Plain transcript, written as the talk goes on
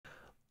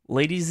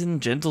Ladies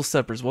and gentle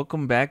steppers,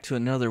 welcome back to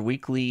another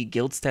weekly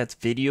guild stats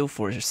video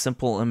for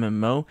Simple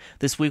MMO.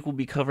 This week we'll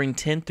be covering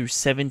 10 through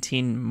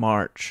 17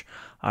 March.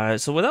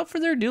 So without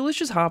further ado, let's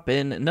just hop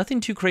in.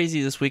 Nothing too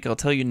crazy this week, I'll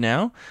tell you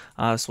now.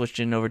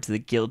 Switching over to the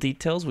guild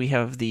details, we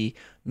have the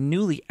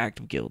newly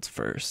active guilds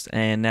first.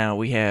 And now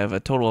we have a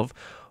total of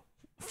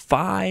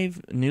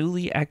 5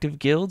 newly active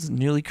guilds,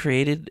 newly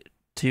created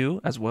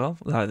 2 as well,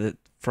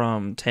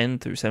 from 10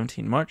 through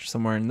 17 March,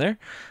 somewhere in there.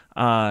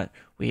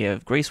 We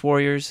have Grace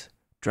Warriors,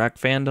 Drac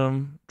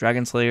Fandom,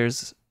 Dragon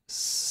Slayers,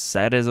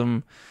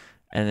 Sadism,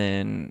 and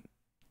then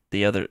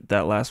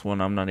that last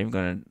one I'm not even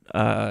going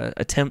to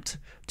attempt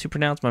to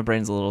pronounce. My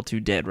brain's a little too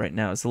dead right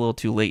now. It's a little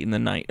too late in the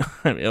night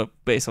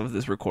based off of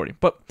this recording.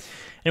 But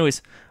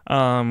anyways,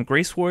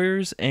 Grace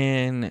Warriors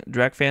and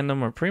Drac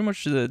Fandom are pretty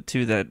much the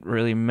 2 that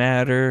really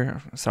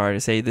matter. Sorry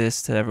to say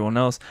this to everyone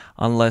else,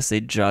 unless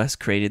they just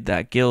created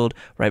that guild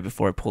right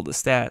before I pulled the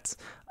stats.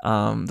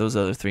 Those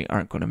other 3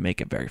 aren't going to make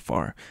it very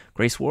far.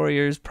 Grace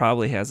Warriors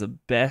probably has the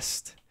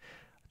best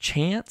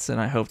chance, and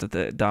I hope that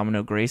the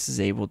Domino Grace is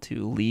able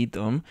to lead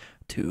them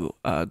to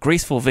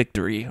graceful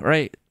victory,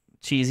 right?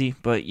 Cheesy,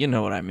 but you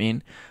know what I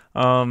mean.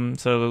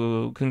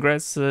 So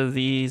congrats to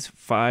these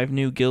 5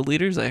 new guild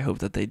leaders. I hope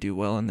that they do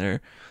well in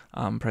their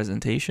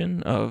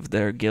presentation of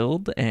their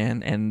guild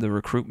and the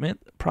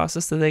recruitment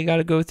process that they got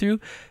to go through,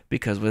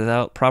 because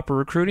without proper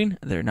recruiting,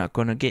 they're not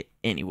going to get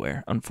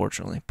anywhere,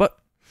 unfortunately. But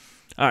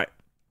all right.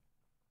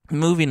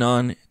 Moving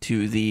on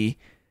to the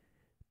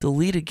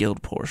deleted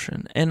guild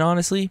portion, and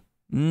honestly,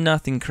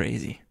 nothing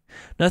crazy.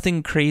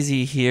 Nothing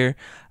crazy here.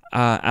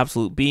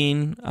 Absolute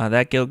Being,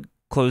 that guild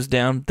closed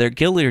down. Their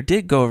guild leader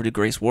did go over to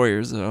Grace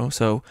Warriors, though,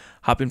 so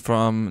hopping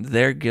from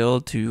their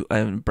guild to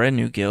a brand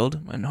new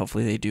guild, and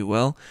hopefully they do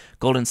well.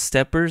 Golden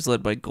Steppers,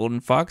 led by Golden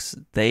Fox,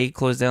 they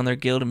closed down their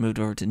guild and moved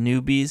over to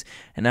Newbies,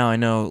 and now I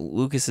know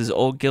Lucas's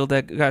old guild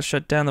that got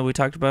shut down that we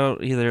talked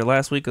about either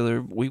last week or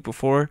the week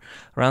before,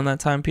 around that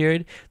time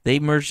period, they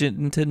merged it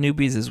into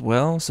Newbies as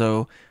well,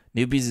 so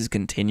Newbies is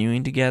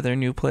continuing to gather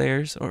new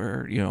players,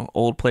 or,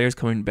 old players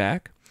coming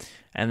back.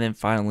 And then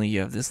finally, you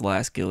have this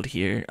last guild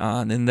here,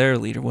 and then their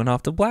leader went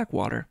off to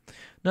Blackwater.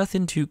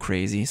 Nothing too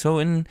crazy. So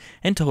in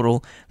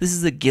total, this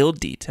is the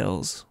guild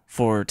details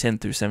for 10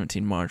 through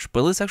 17 March.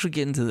 But let's actually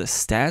get into the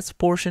stats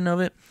portion of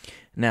it.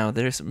 Now,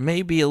 there's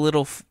maybe a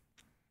little...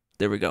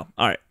 There we go.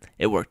 All right,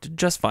 it worked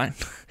just fine.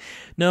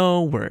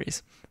 No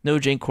worries. No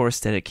jank core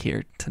aesthetic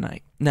here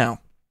tonight.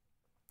 Now,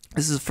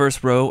 this is the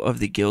first row of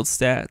the guild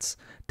stats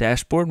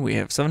dashboard. We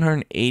have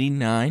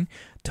 789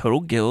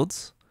 total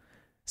guilds.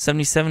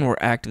 77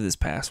 were active this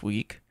past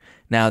week.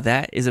 Now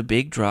that is a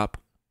big drop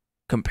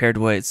compared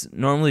to what it's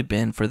normally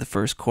been for the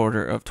first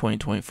quarter of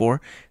 2024.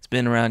 It's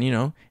been around,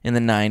 in the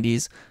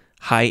 90s,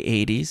 high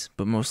 80s,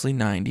 but mostly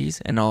 90s.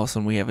 And all of a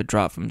sudden we have a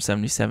drop from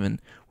 77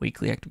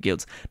 weekly active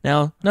guilds.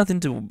 Now, nothing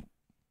to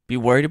be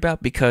worried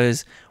about,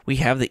 because we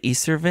have the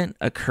Easter event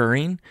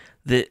occurring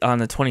on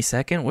the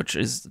 22nd, which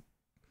is,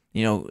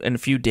 in a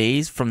few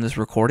days from this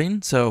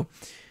recording. So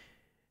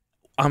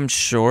I'm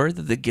sure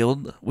that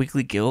the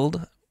weekly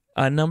guild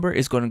number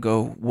is going to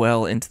go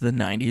well into the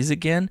 90s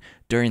again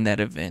during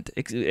that event.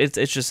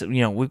 It's just,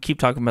 we keep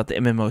talking about the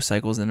MMO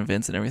cycles and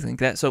events and everything like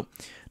that. So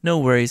no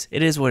worries.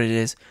 It is what it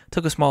is.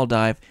 Took a small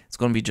dive. It's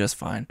going to be just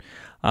fine.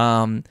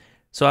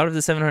 So out of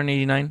the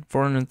 789,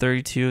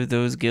 432 of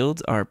those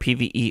guilds are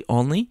PvE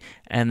only,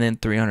 and then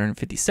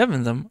 357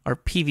 of them are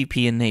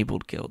PvP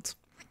enabled guilds.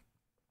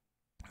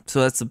 So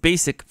that's the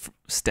basic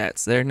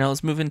stats there. Now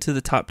let's move into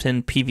the top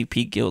 10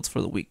 PvP guilds for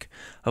the week.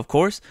 Of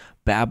course,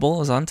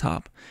 Babel is on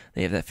top.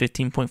 They have that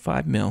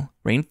 15.5 mil.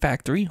 Rain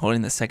Factory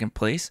holding the second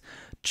place.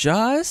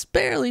 Just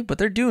barely, but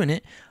they're doing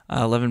it.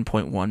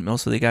 11.1 mil.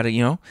 So they got to,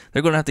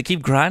 they're going to have to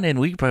keep grinding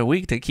week by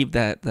week to keep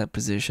that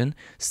position.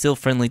 Still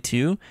Friendly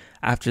 2.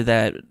 After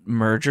that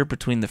merger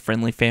between the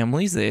friendly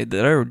families,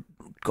 they're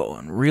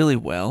going really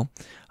well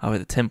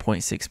with a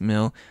 10.6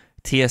 mil.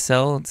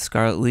 TSL,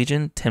 Scarlet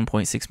Legion,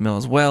 10.6 mil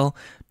as well.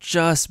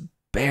 Just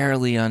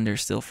barely under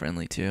Still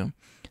Friendly 2. And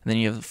then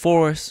you have the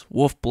Forest,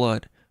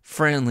 Wolfblood,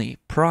 Friendly,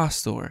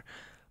 Prostor,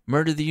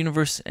 Murder the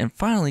Universe, and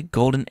finally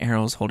Golden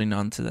Arrows holding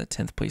on to that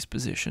 10th place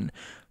position.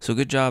 So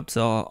good job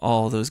to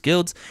all those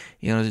guilds.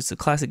 It's the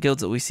classic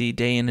guilds that we see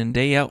day in and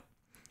day out.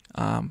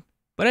 But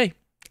hey,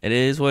 it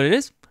is what it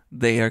is.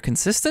 They are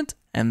consistent,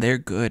 and they're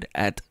good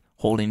at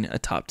holding a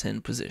top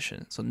 10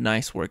 position. So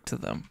nice work to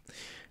them.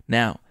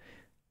 Now,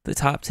 the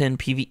top 10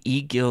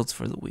 PvE guilds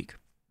for the week.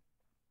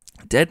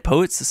 Dead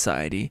Poets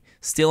Society,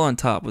 still on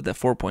top with that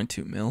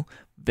 4.2 mil.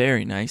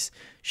 Very nice.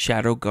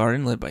 Shadow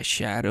Garden, led by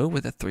Shadow,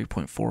 with a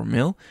 3.4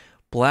 mil.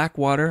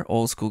 Blackwater,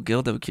 old school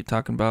guild that we keep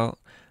talking about,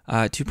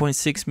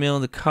 2.6 mil.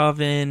 The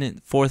Coven,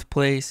 4th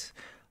place.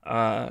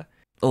 A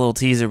little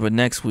teaser, but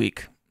next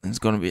week it's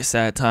going to be a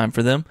sad time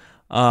for them.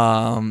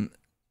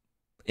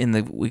 In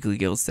the weekly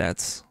guild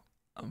stats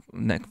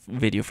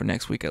video for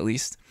next week at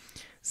least.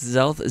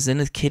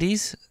 Zenith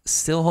Kitties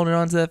still holding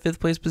on to that 5th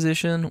place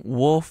position.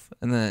 Wolf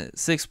in the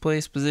 6th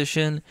place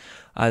position.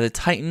 The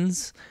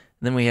Titans.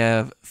 Then we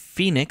have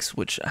Phoenix,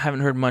 which I haven't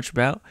heard much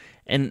about,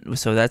 And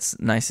so that's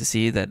nice to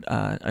see that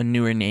a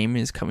newer name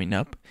is coming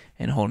up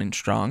and holding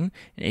strong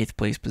in 8th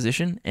place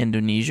position.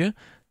 Indonesia,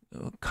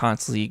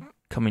 constantly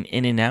coming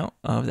in and out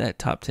of that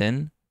top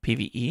 10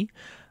 PvE.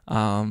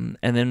 And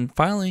then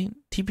finally,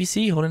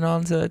 TPC holding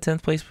on to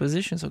 10th place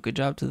position, so good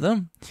job to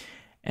them.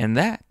 And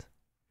that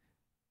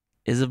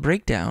is a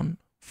breakdown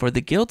for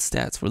the guild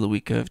stats for the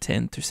week of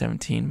 10 through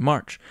 17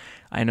 March.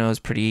 I know it's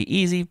pretty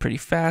easy, pretty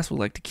fast. We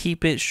like to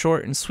keep it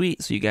short and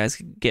sweet so you guys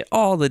can get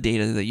all the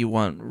data that you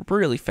want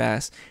really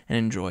fast and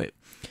enjoy it.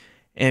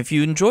 And if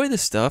you enjoy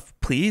this stuff,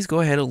 please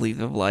go ahead and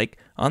leave a like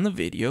on the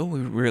video.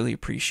 We really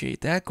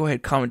appreciate that. Go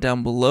ahead, comment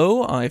down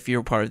below if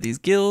you're part of these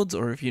guilds,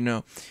 or if you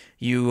know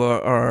you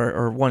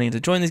are wanting to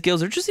join these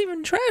guilds, or just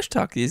even trash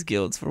talk these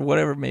guilds for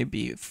whatever it may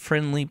be.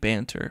 Friendly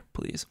banter,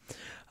 please.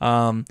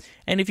 And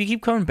if you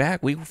keep coming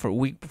back week for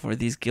week for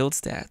these guild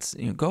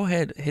stats, go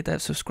ahead, hit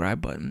that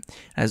subscribe button.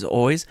 As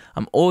always,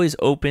 I'm always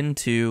open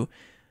to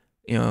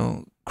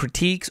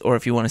critiques, or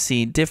if you want to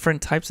see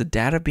different types of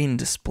data being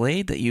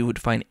displayed that you would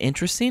find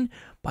interesting,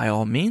 by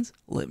all means,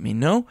 let me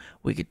know.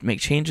 We could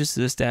make changes to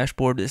this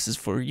dashboard. This is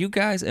for you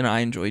guys, and I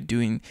enjoy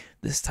doing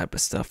this type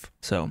of stuff.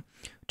 So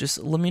just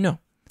let me know.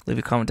 Leave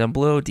a comment down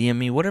below, DM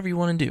me, whatever you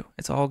want to do.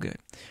 It's all good.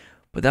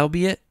 But that'll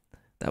be it.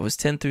 That was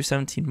 10 through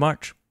 17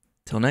 March.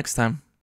 Till next time.